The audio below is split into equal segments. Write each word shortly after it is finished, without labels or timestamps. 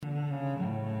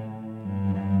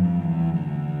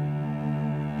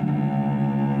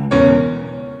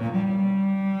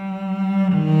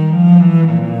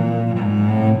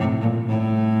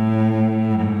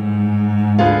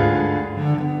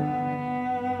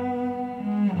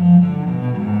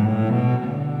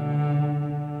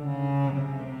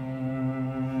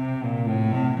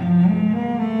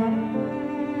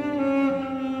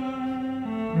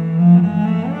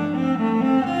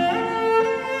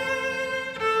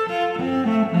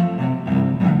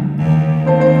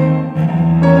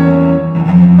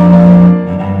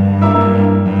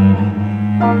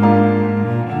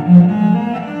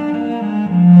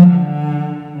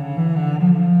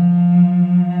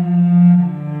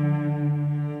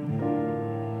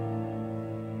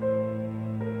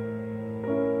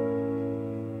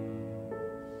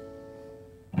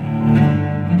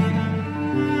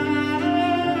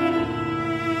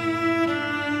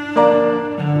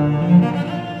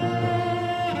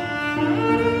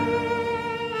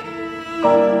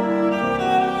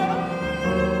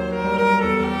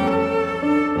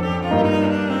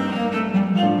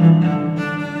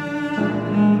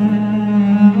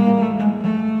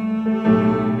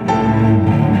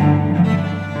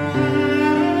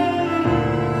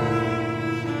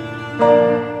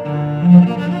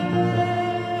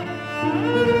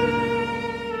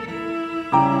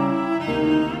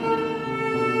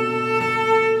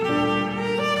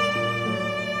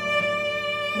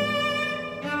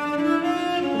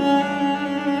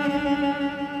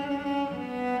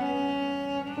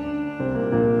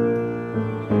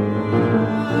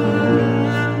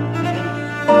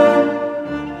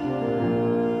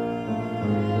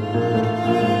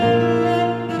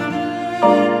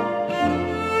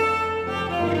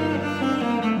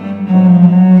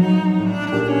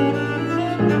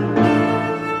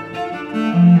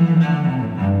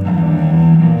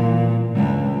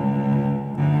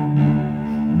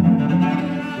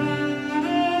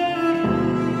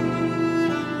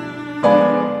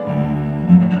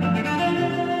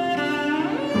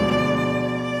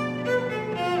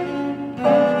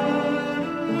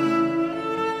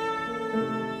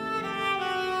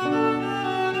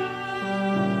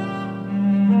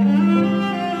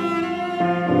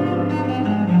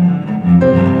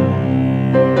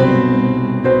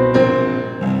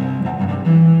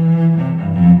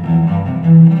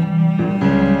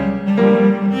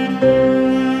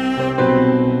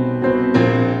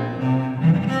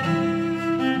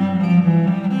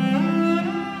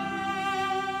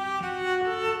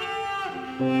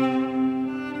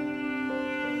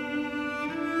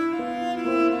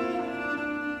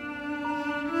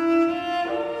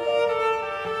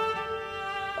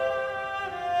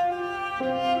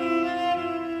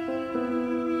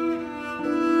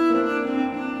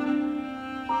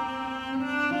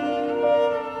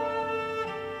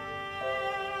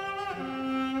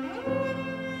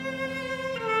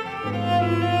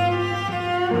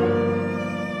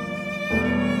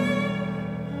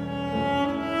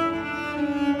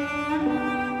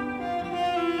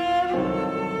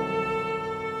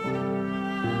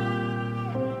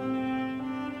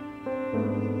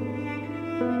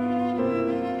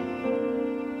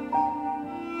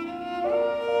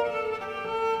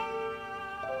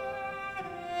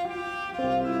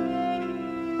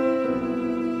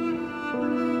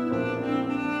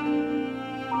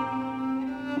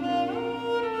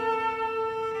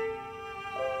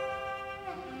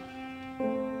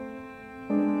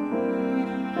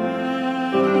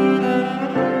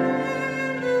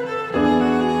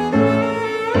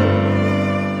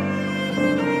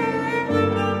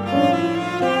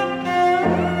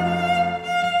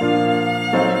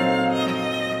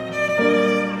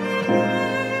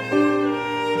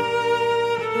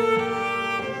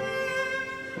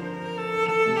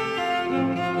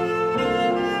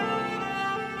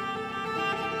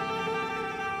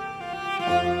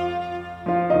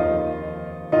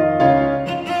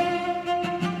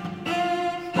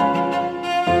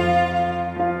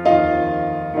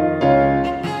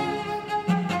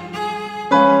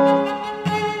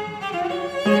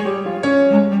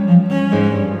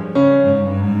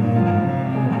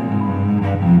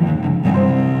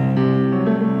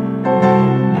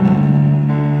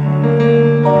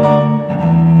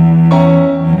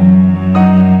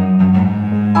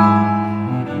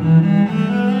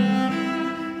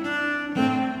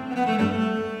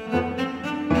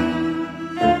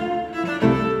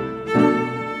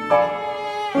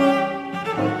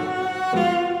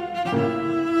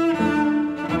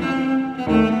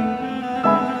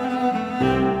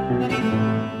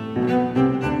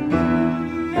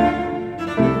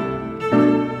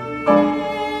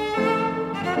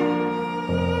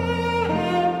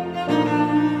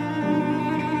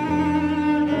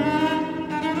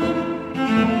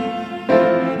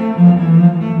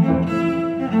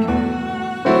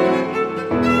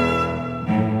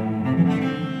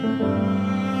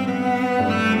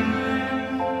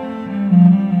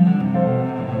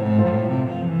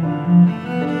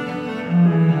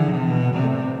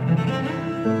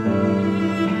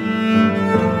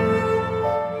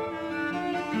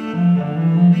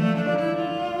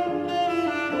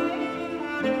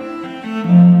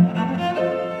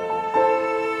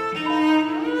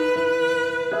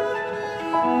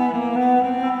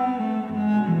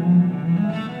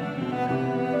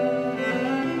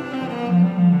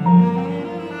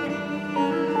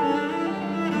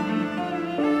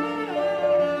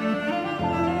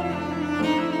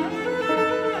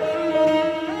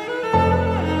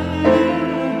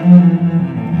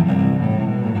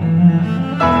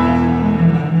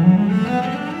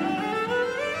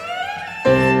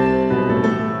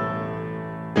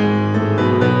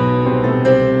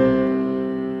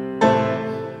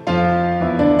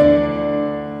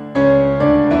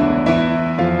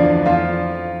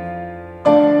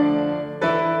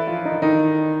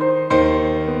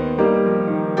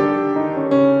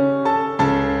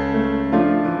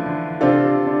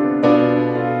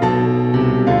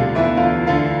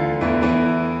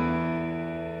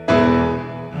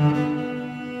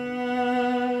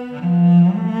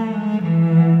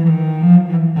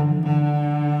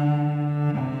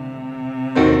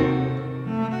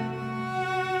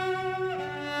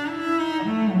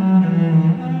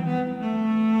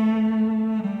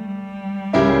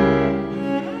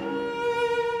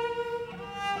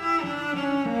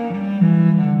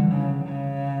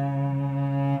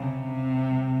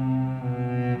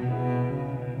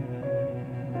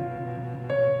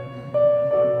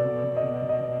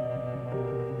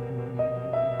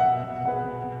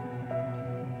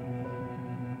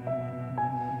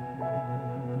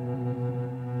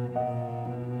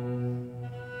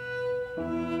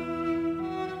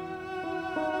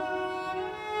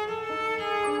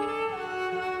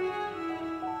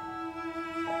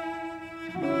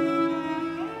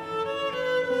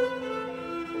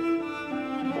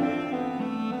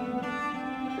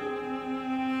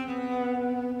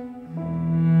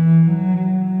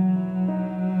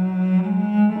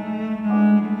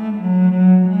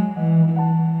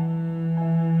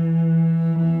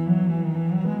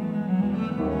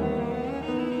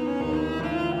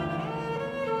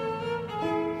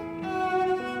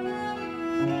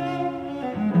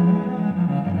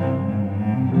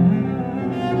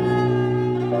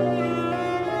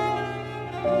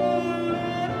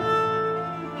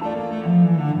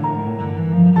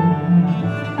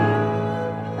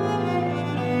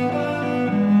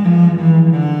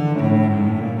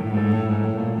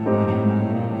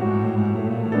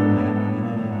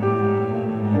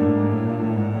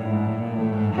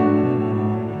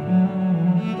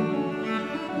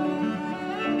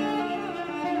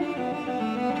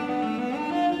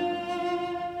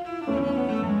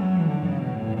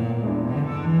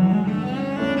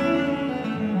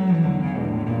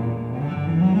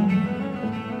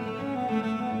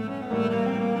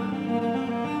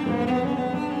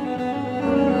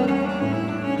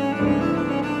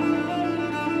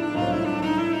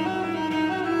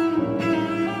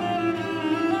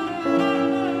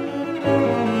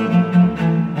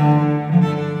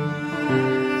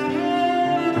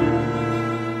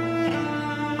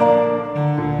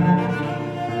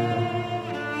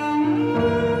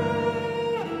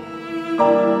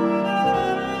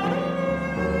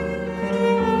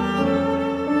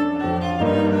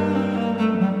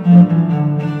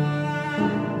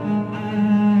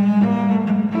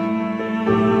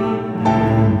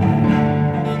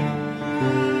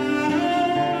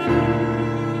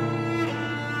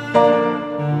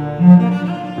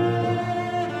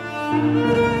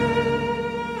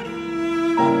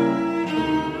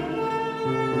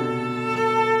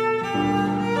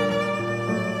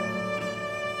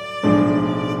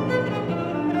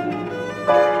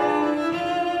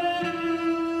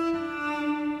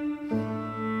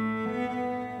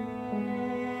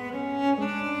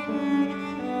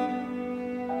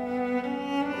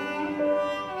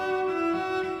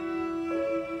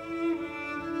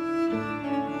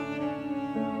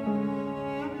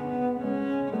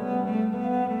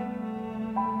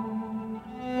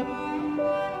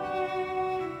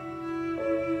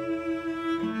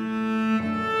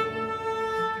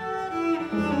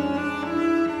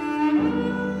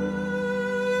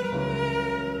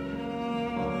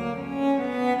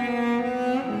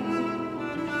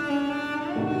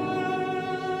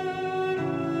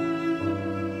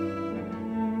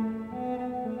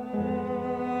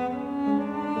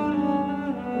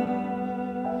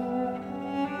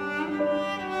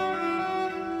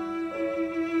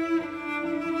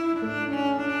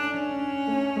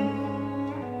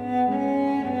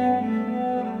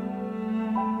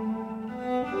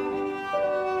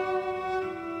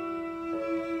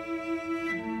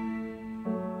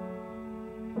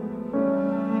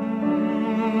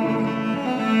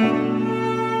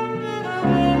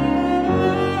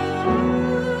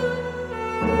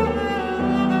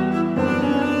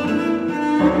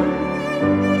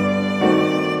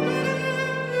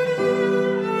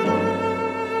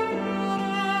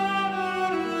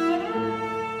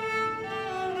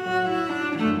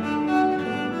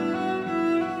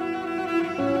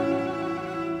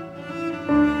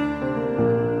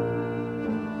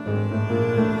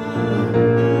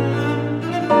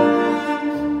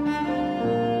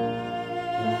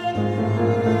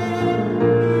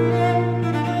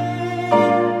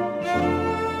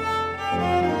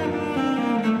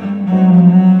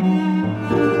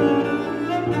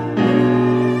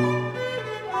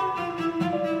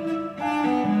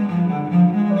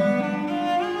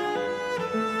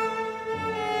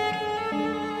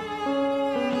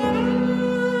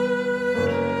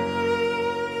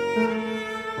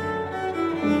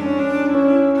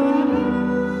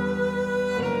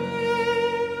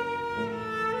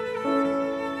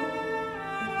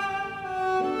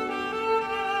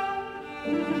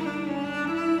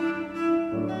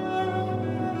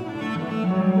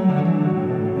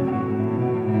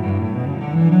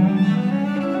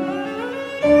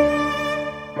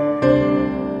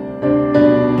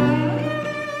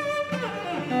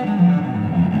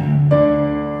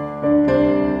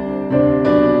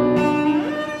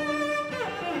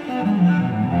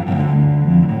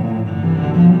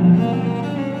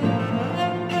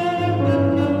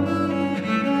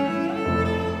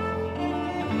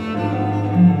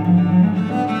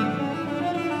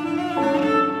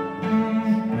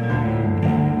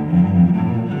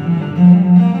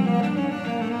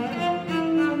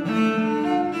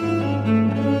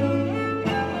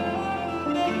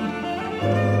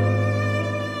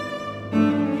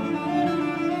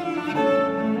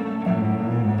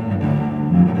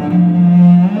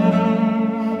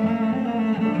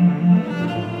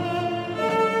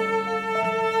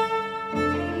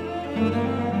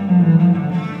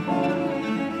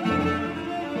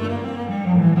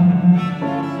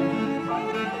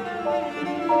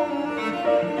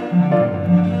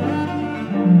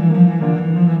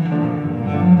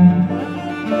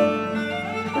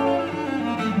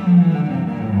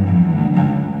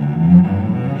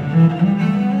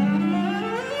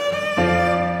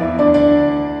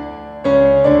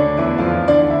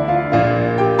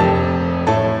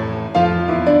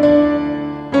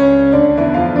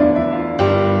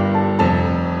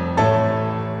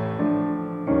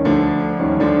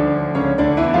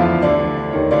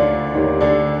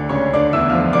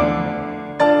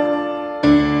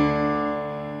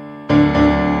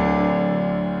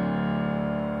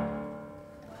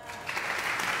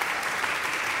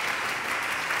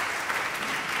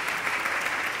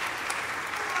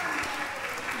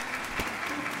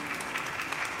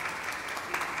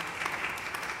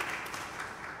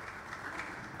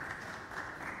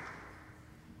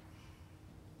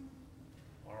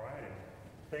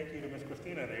Thank you to Miss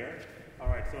Christina there. All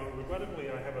right, so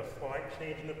regrettably, I have a slight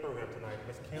change in the program tonight.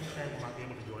 Miss Kim Chang will not be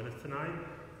able to join us tonight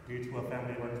due to a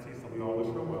family emergency, so we all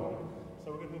wish her well.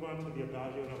 So we're going to move on to the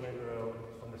Adagio and Allegro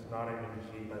from the Sonata in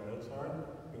G by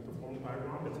Mozart, being performed by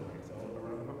Rhonda tonight. So a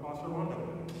round of applause for Rhonda,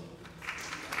 please.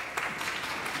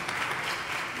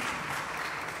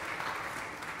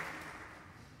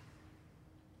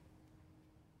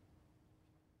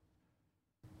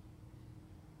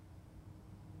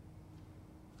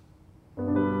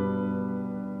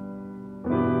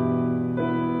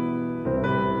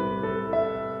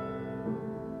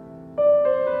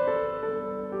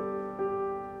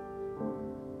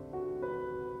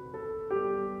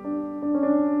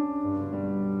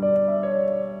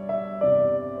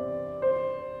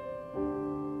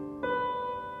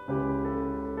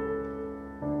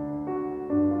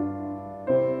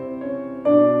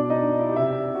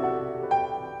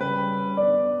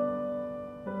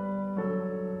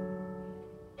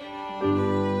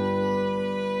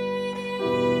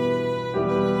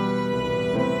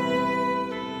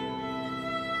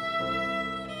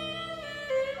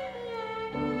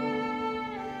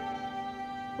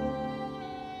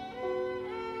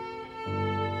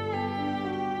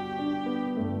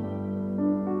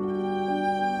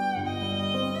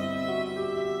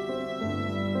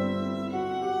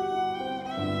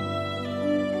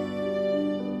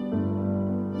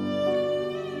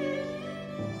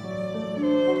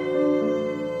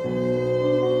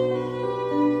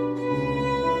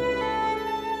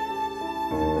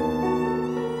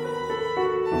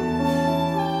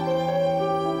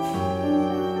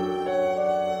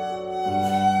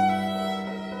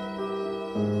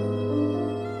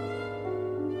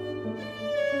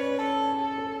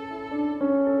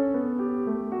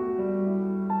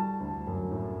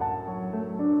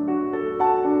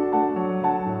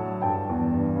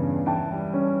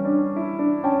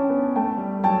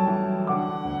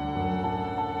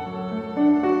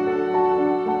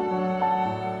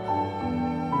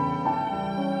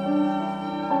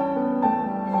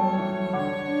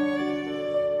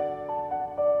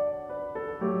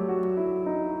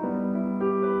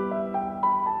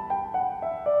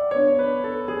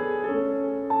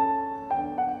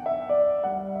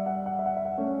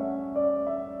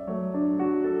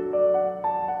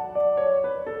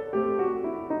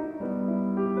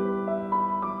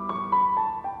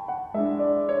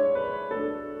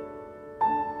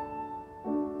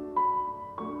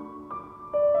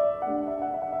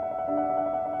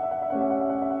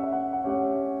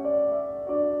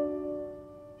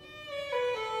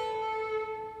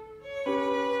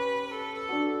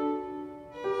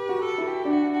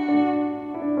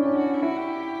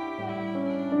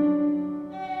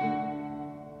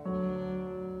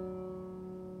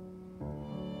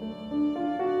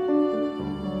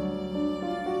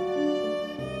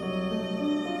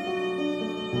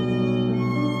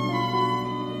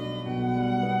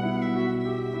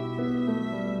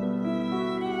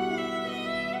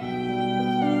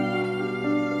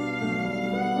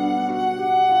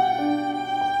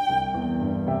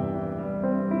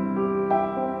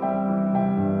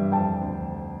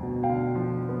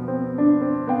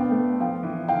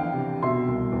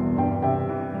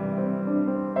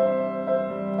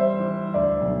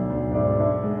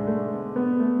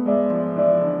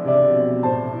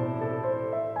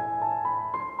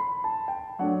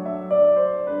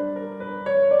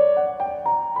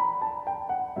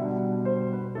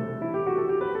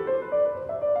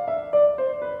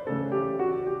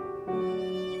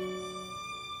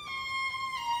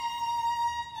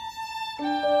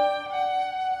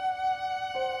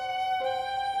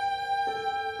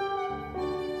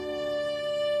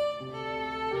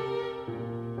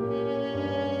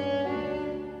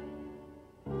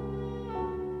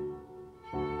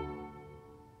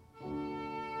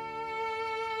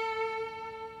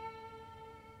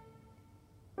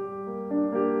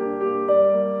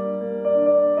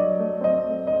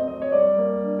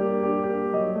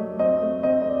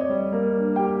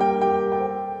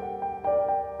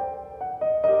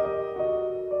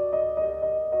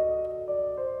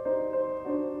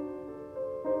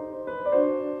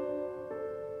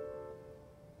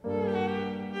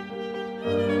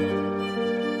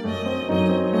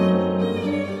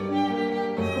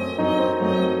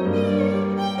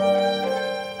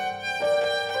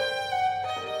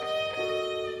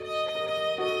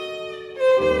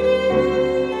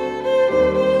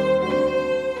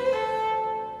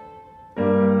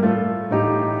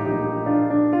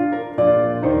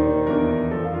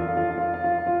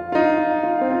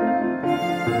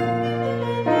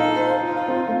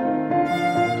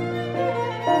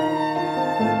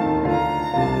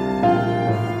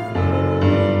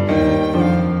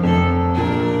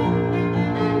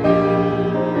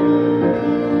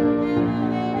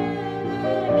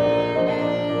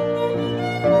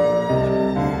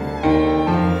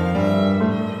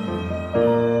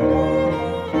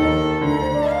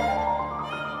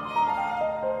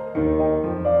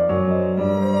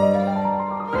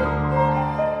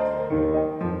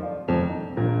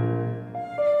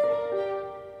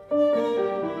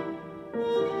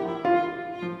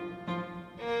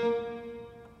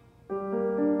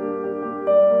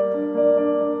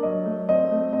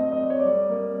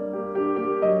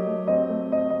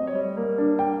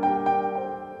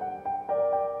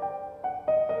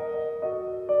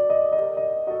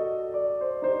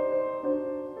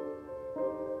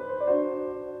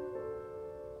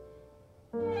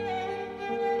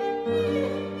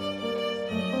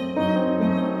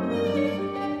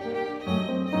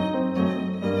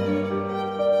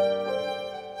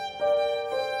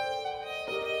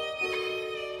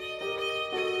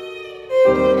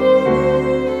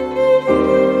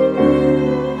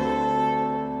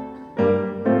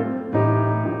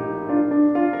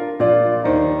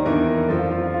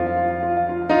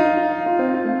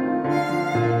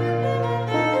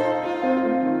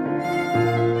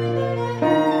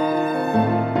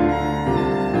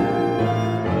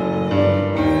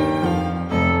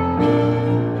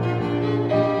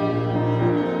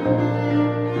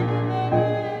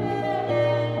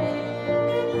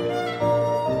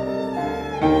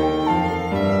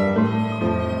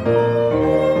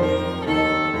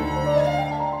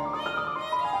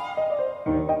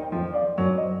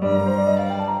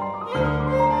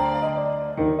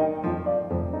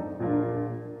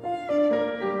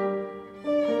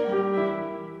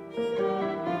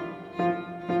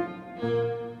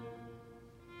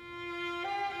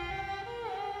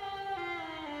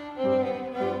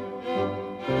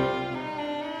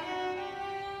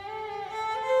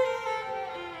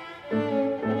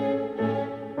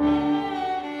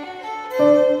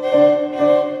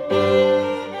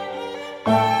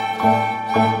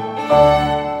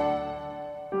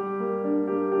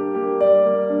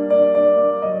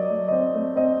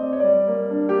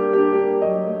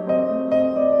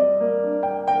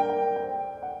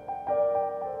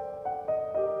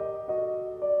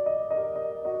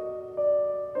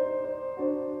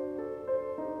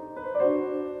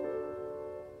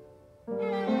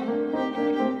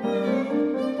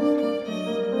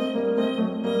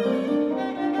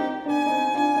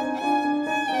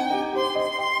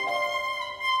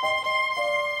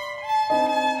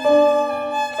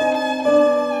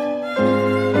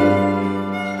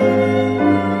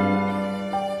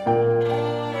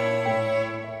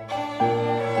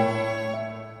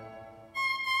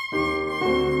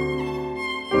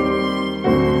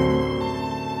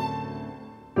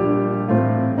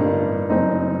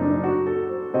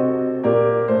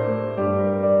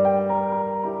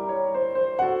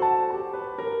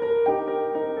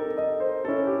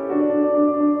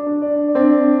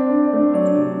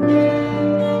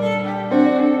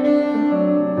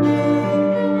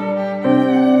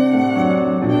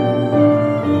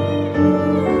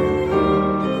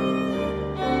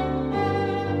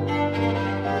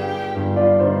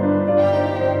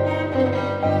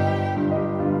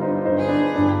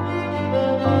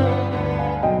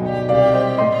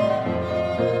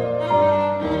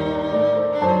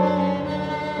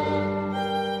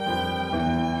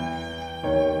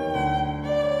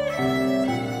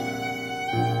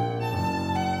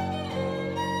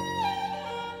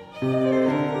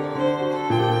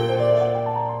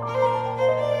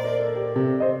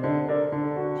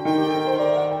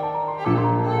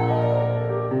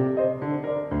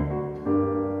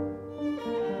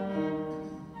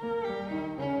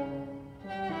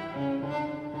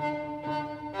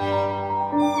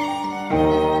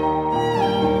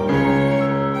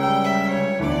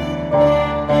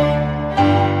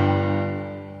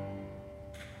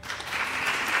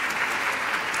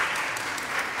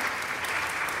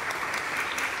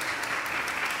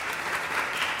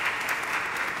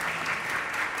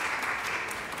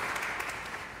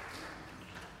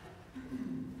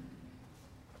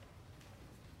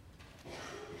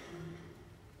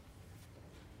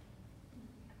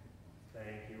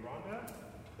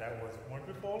 That was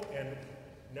wonderful. And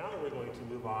now we're going to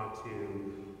move on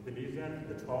to the music,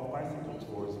 the 12 Bicycle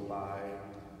Tours by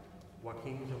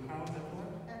Joaquin Joao, is that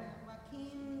correct?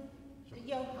 Joaquin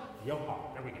Joao.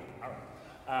 Joao, there we go. All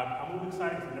right. I'm really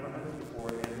excited because I've never heard this before,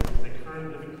 and he's a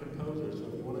current living composer, so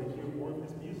if you want to hear more of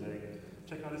his music,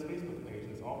 check out his Facebook page.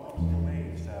 It's all published in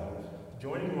May. So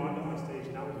joining Wanda on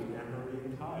stage now will be Anne-Marie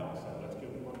and Kyle. So let's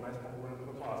give them a nice round of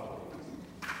applause, please.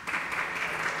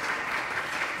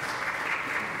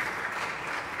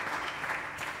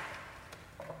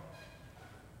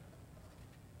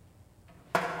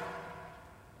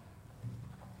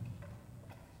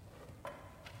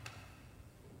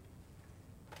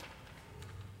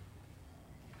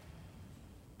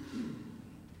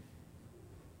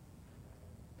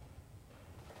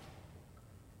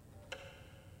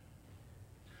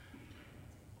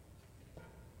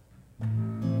 Mm-hmm.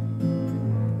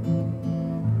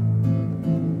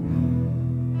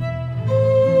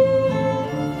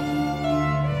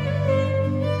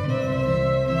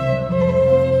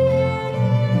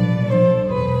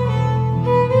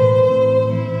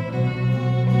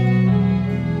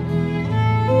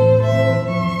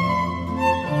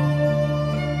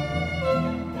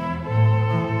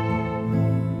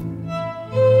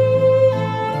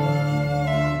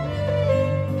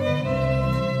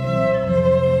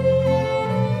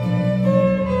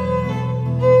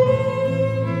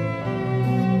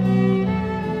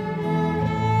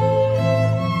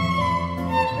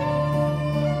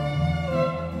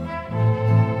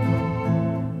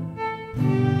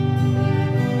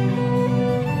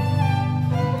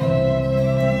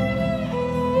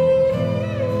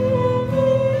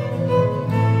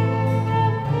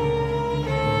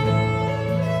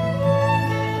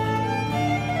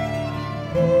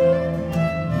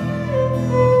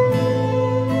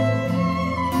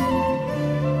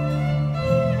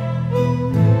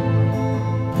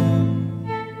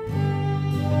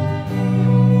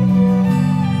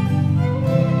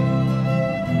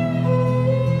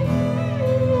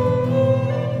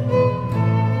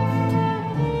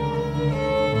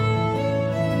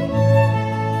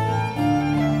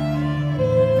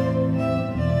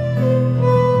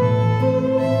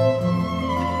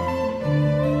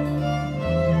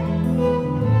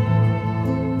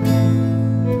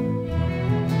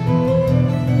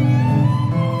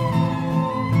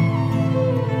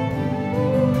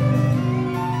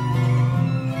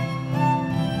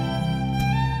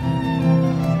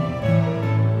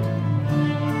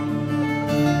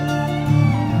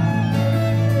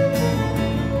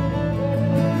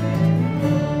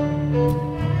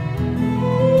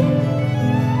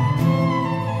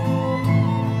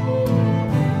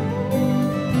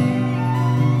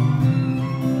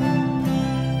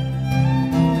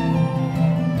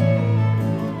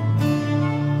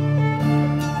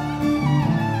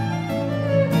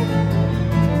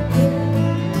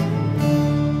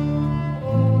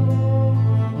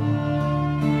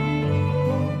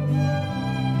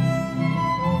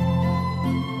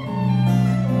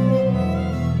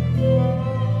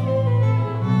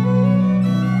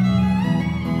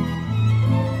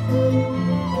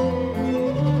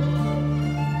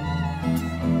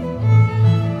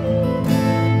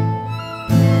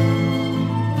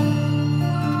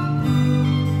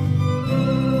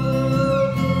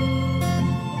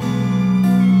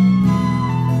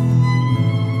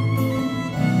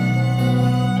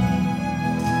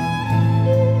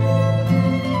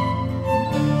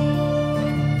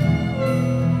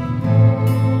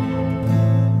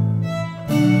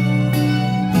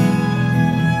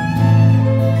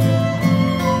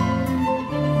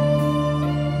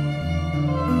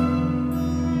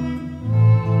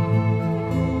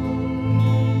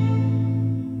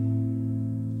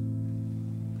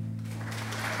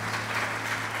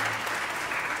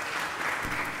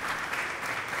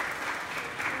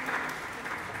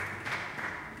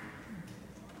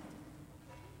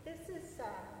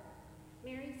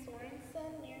 Mary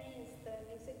Sorensen. Mary is the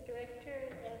music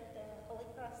director at the Holy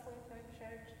Cross Lutheran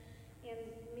Church, and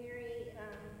Mary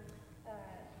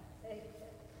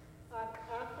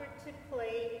offered to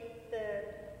play the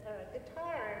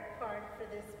guitar part for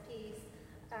this piece,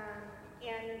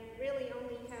 and really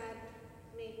only had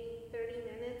maybe 30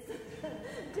 minutes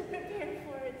to prepare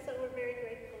for it, so we're very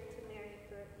grateful to Mary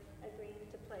for agreeing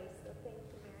to play, so thank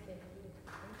you, Mary.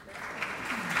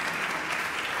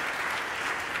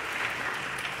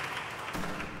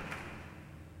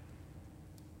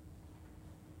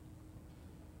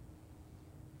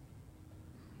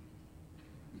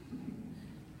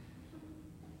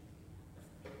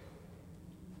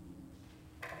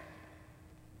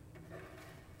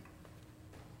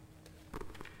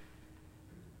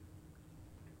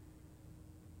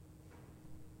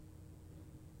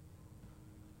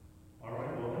 All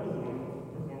right, well, that was a wonderful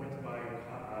performance by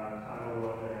Kyle,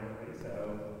 Rhonda, and Emily, so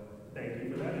thank you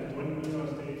for that. And joining me on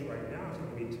stage right now is going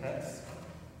to be Tess.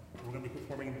 We're going to be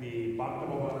performing the Bach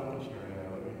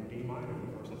Concerto in D minor,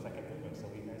 the first and second movement, so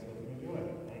we guys hope you enjoy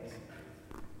it. Thanks.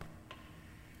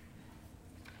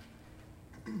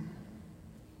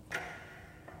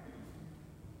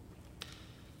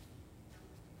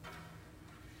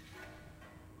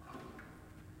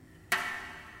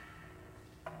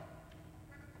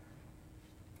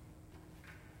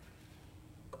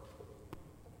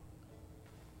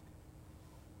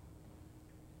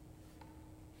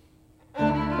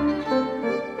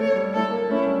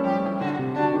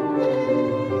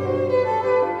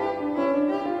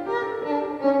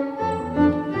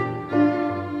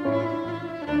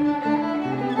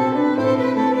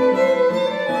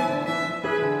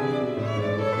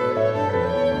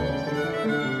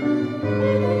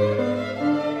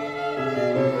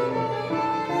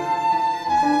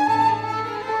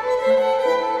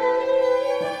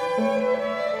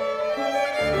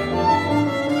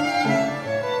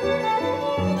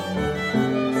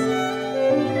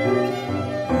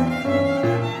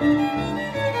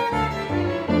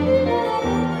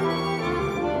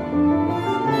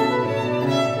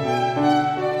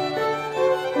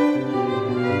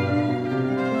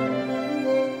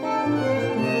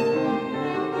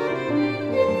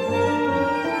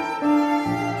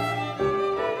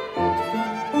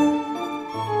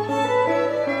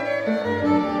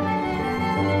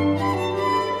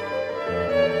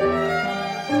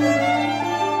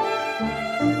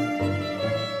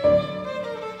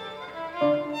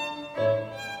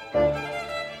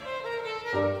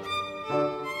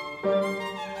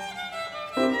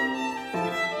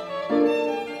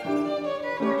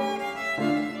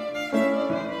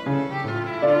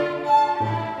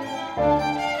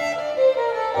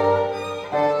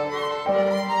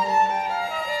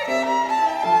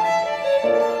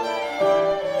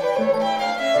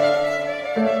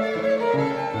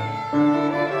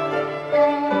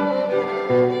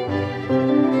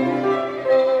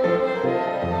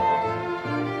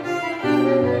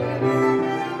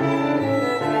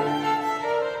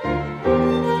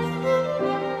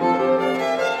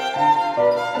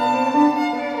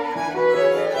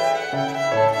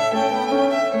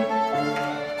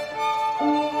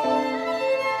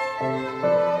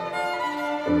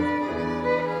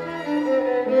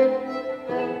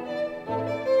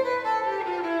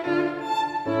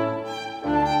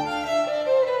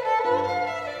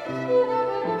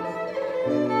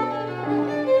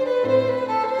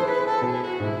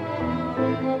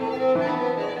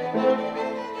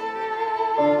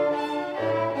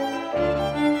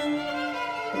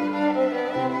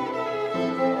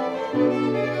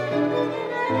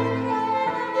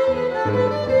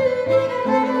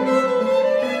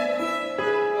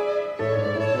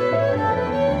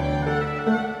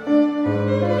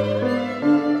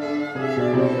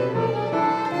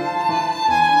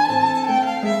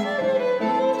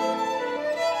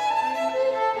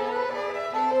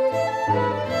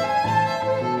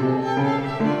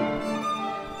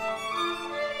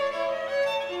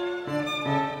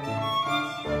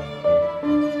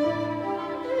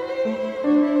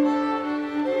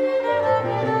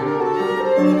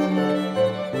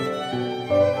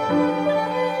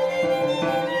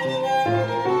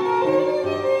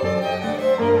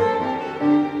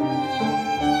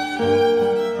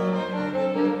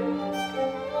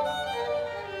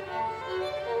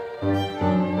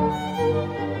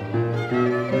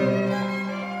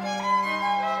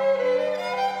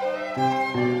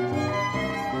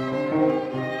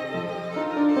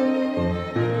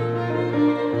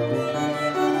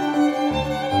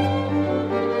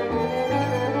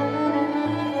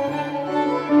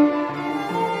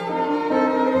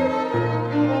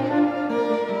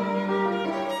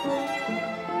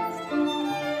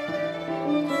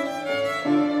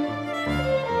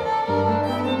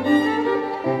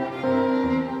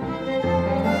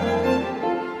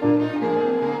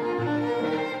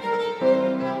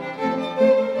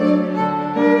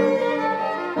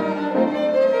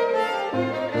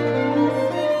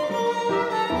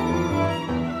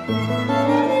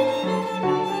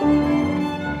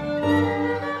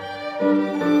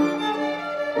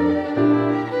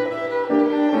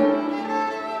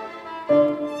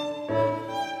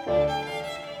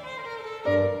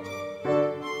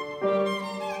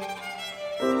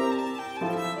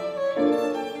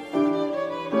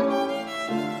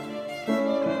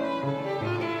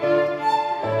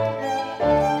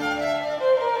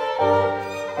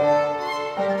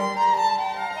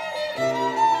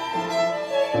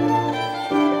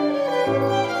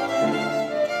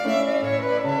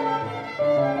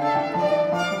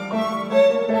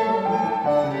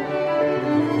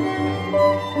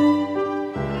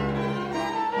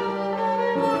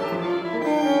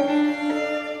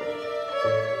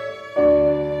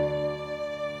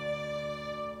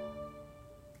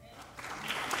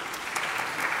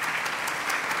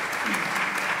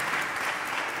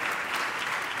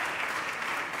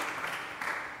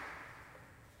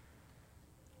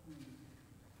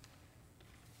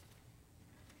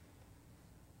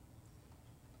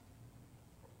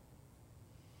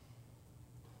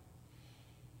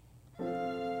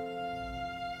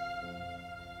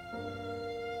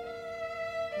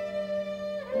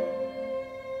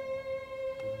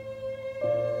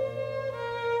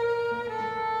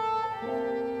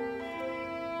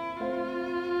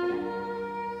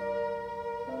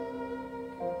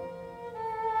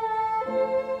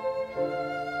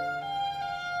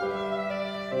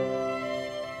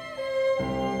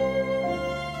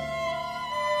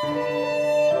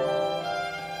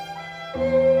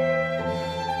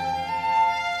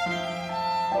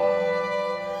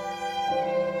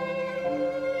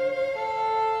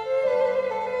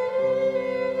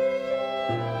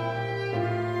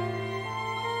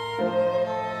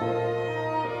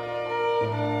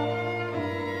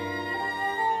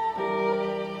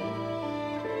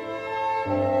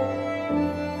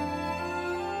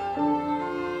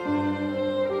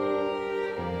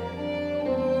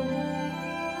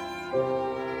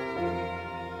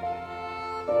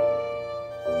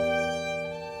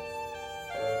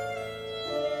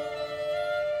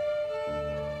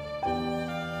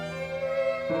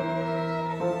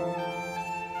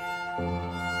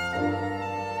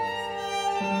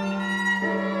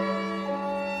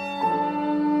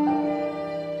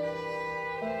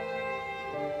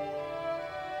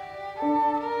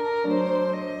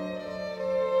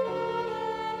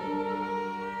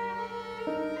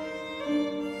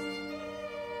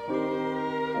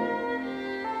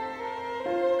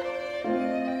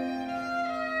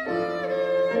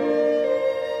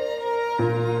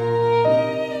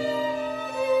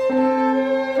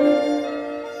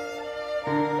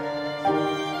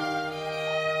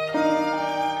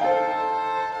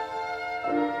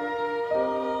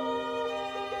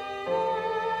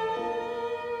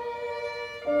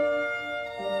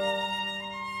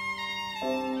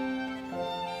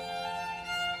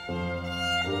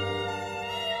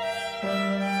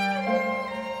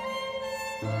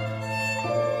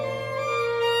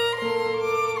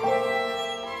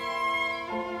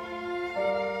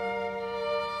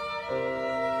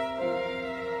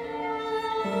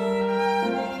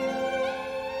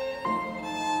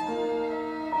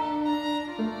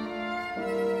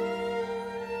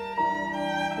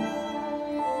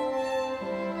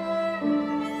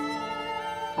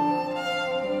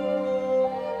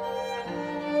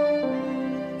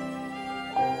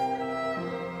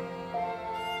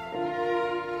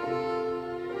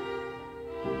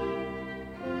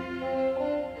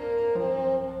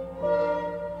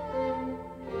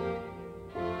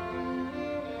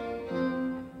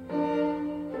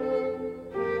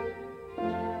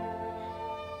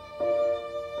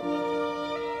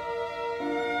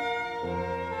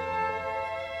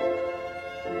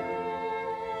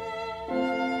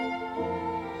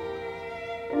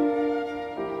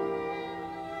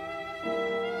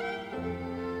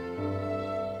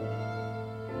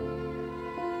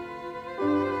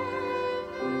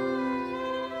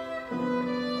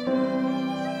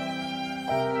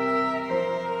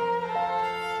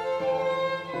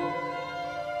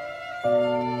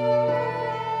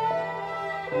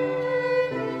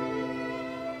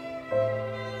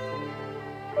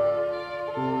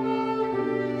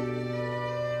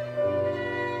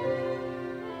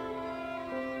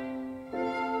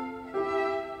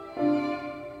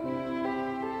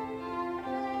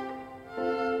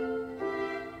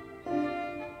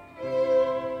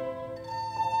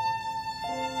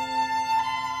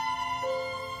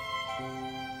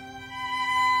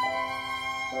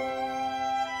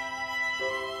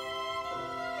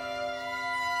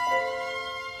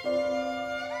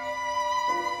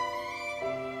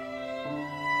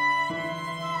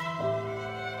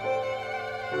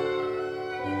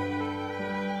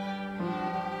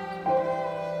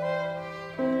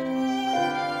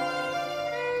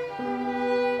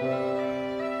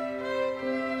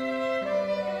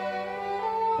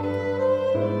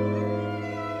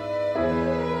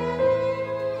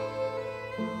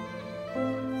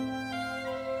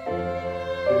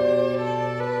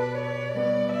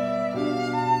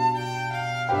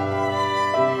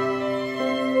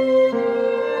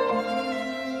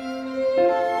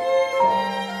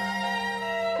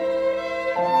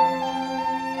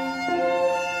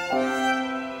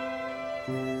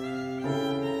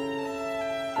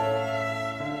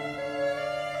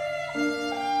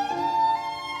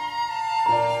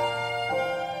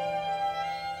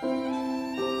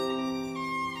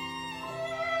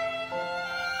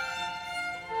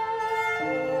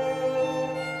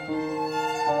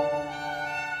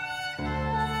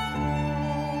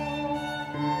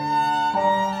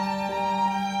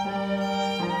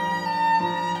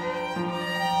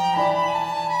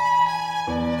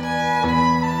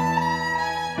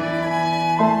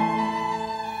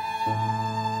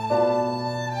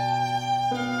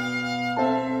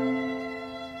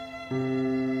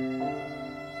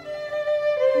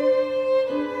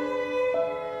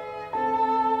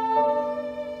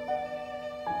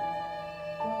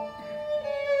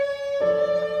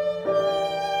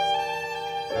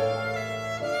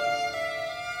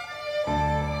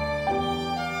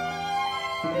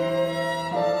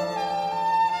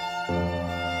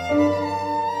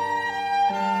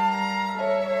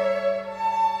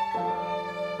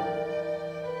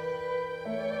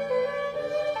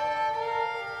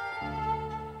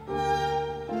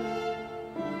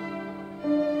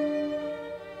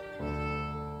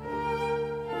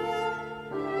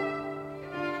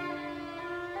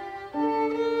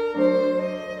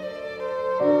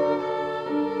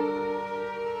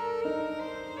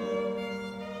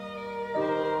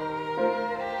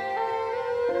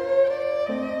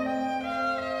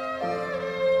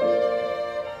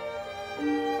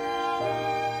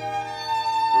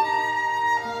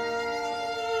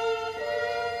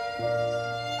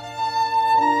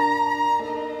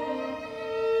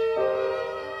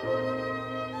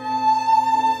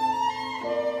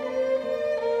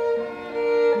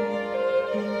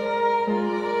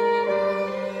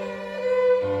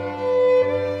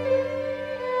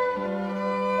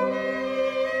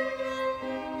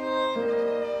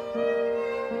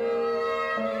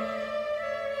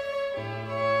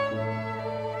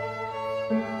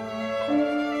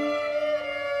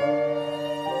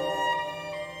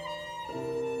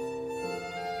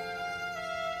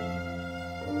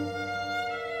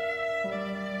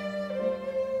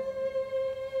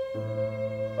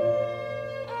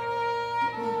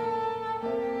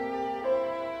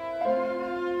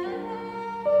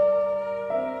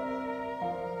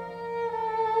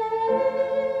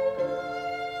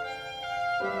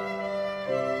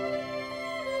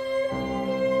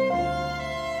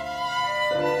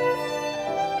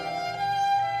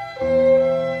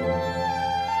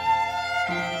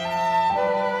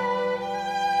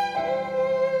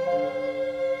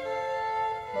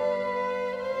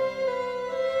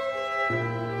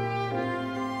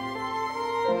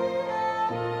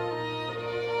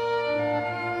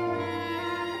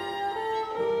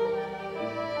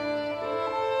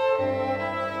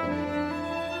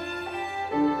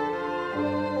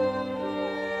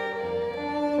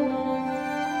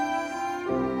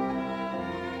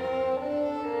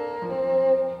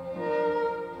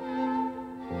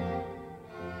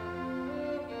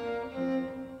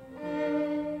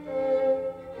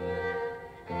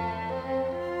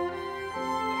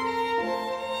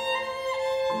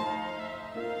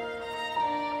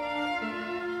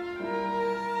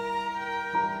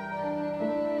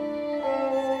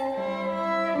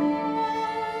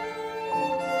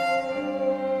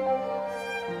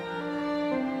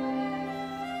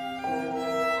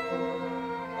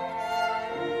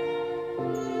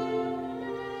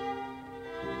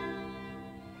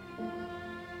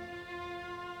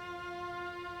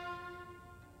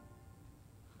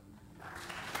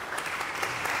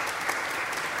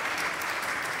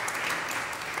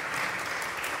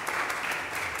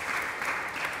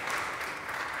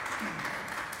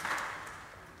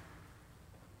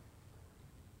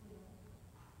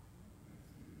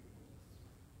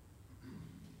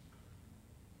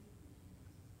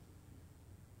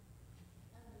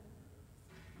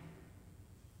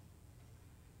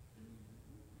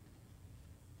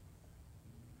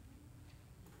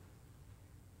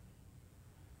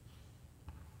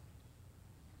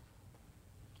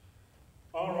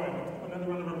 All right, let's have another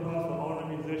round of applause for all our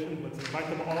musicians. Let's invite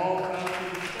them all out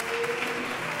to the stage.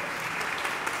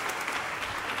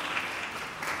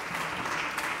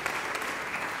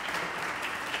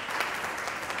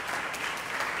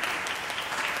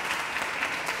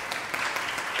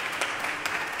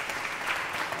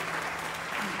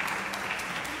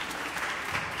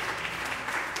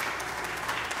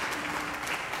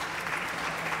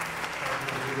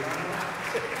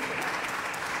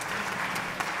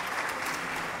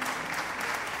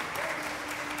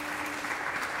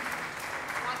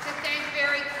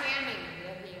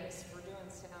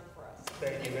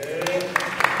 Thank you, Mary.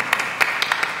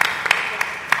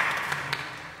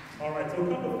 All right, so a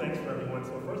couple of thanks for everyone.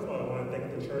 So first of all, I want to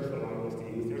thank the church for allowing us to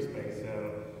use their space.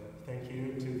 So thank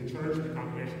you to the church, the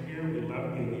congregation here. We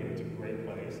love being here. It's a great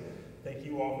place. Thank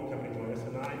you all for coming to join us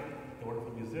tonight. The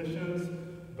wonderful musicians,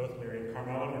 both Mary and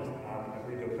Carmela,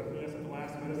 agreed to accompany us at the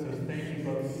last minute. So thank you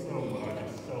both so much.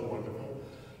 It's so wonderful.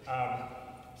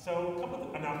 So a couple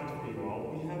of announcements for you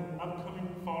all. We have upcoming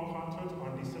fall concerts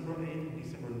on December 8th and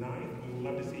December 9th. We would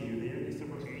love to see you there.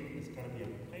 December 8th is going to be at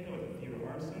Plano at the Theater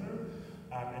Arts Center.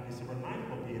 And December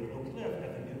 9th will be at Oak Cliff at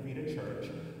the New Vita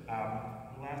Church.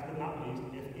 Last but not least,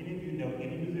 if any of you know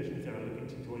any musicians that are looking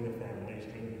to join the family,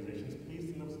 string musicians,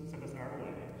 please send us our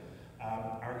way.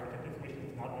 Our contact information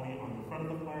is not only on the front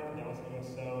of the flyer,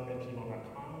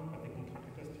 DallasUSO@gmail.com, but they can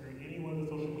contact us through any one of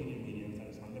the social media mediums that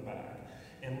is on the back.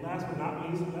 And last but not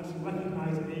least, let's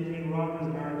recognize Adrian Rogers,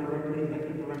 our director,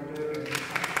 executive director, and